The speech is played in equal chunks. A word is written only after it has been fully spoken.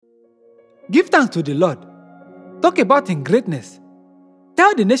Give thanks to the Lord. Talk about him greatness.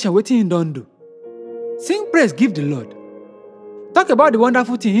 Tell the nation wetin he don do. Sing praise give the Lord. Talk about the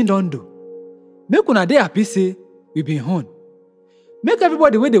wonderful thing he don do. Make una dey happy say we been home. Make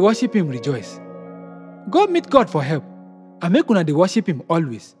everybody wey dey worship him rejoice. Go meet God for help and make una dey worship him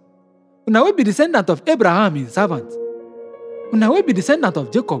always. Una wey be descendant of Abraham him servant. Una wey be descendant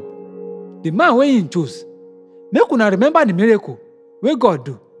of Jacob, the man wey him choose. Make una remember the miracle wey God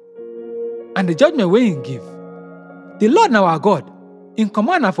do and the judgment wey him give. The Lord na our God, him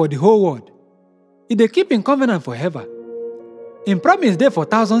command na for the whole world. He dey keep him covenant forever. Him promise dey for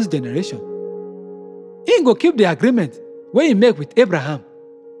thousands generation. He go keep the agreement wey he make with Abraham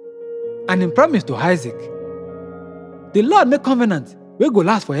and him promise to Isaac. The Lord make covenant wey go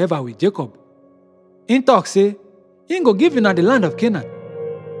last forever with Jacob. He talk say, he go give una the land of Canaan.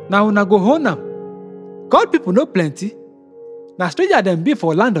 Na una go own am. God people no plenty. Na stranger dem be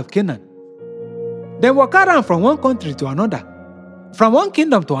for land of Canaan. Dem waka around from one country to another, from one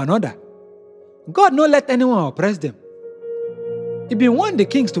kingdom to another. God no let anyone oppress them. He been want the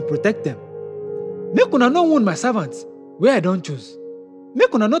kings to protect them. Make una no wound my servants wey I don choose.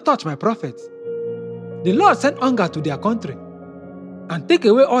 Make una no touch my prophets. The Lord sent hunger to their country and take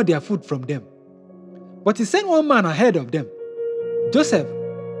away all their food from them. But he sent one man ahead of them, Joseph,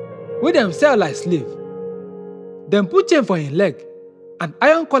 wey dem sell like slave. Dem put chain for him leg and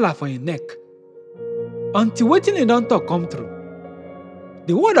iron collar for him neck, until wetin he don talk come true.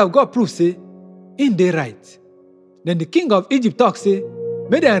 The word of God prove say him dey right. Then the king of Egypt talk say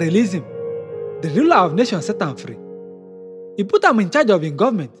make dem release him. The ruler of nations set am free. He put am in charge of him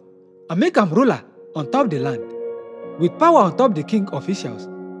government and make am ruler on top the land, with power on top the king officials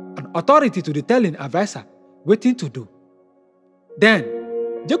and authority to dey tell him adviser wetin to do.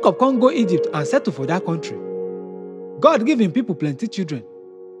 Then Jacob come go Egypt and settle for that country. God give him people plenty children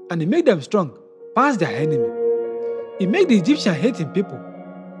and he make them strong pass their enemy. He make the Egyptian hate him people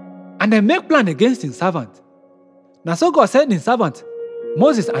and dem make plan against him servant. Na so God send him servant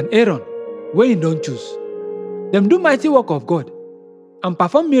Moses and Aaron wey he don choose. Dem do mighty work of God and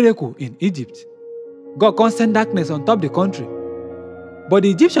perform miracle in Egypt. God come send darkness on top the country, but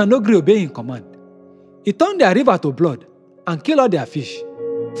the Egyptians no gree obey him command. He turn their river to blood and kill all their fish.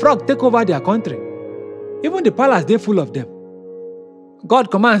 Frog take over their country. Even the palace dey full of them. God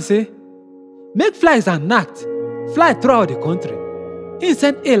command say, make flies and gnats fly throughout the country. He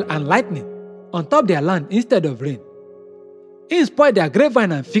send hail and lightning on top their land instead of rain. He spoil their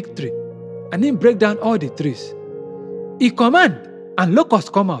grapevine and fig tree, and he break down all the trees. He command and locusts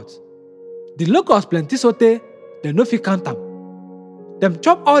come out. The locusts plenty sotey dem no fit count am. Dem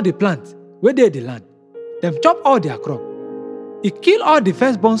chop all the plants wey dey the land. Dem chop all their crop. He kill all the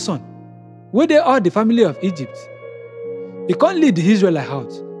firstborn son wey dey all the family of Egypt. He come lead the Israelites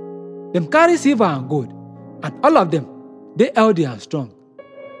out. Dem carry silver and gold, and all of them dey healthy and strong.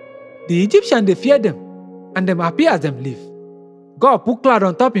 The Egyptians dey fear them, and dem happy as dem live. God put cloud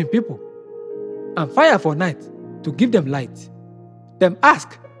on top him people, and fire for night to give them light. Dem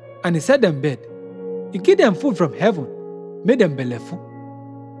ask, and he set them bed. He give them food from heaven, make them belleful.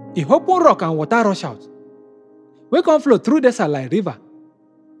 He open rock and water rush out, wey come flow through desert like river.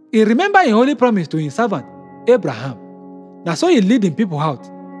 He remember him holy promise to his servant Abraham. Na so he lead him people out,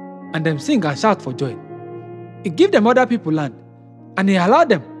 and them sing and shout for joy. He give them other people land, and he allow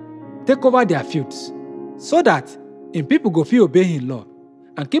them take over their fields, so that him people go fit obey him law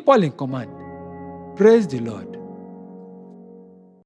and keep all him command. Praise the Lord.